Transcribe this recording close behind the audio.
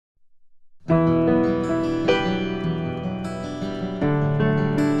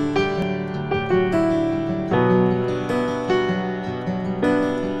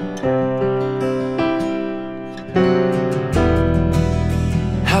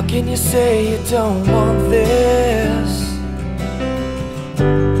How can you say you don't want this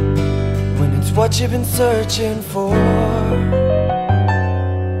when it's what you've been searching for?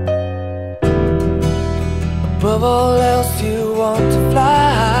 Above all else you want to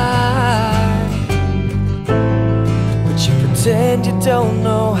fly, but you pretend you don't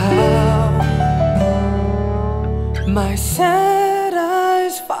know how. My sad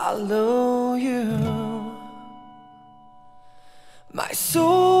eyes follow you, my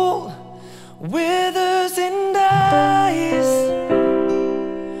soul withers and dies.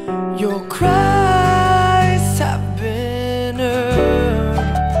 Your cries have been heard.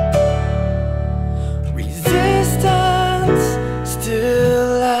 Resistance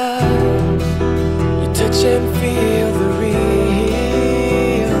still lies. You touch and feel the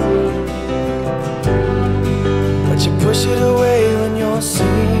real, but you push it away when you're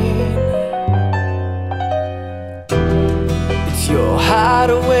seen. It's your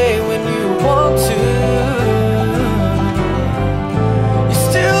hideaway when you want to. You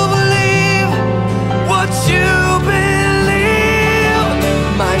still believe what you believe.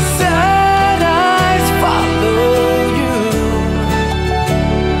 My sad eyes follow you,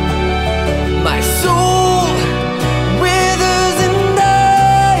 my soul withers and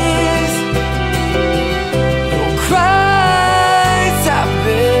dies. Your cries have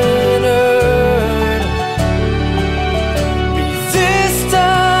been heard.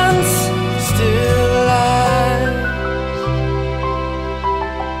 Resistance still lies.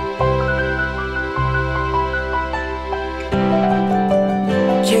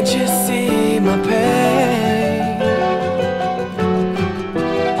 Can't you see my pain?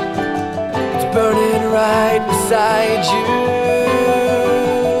 It's burning right beside you.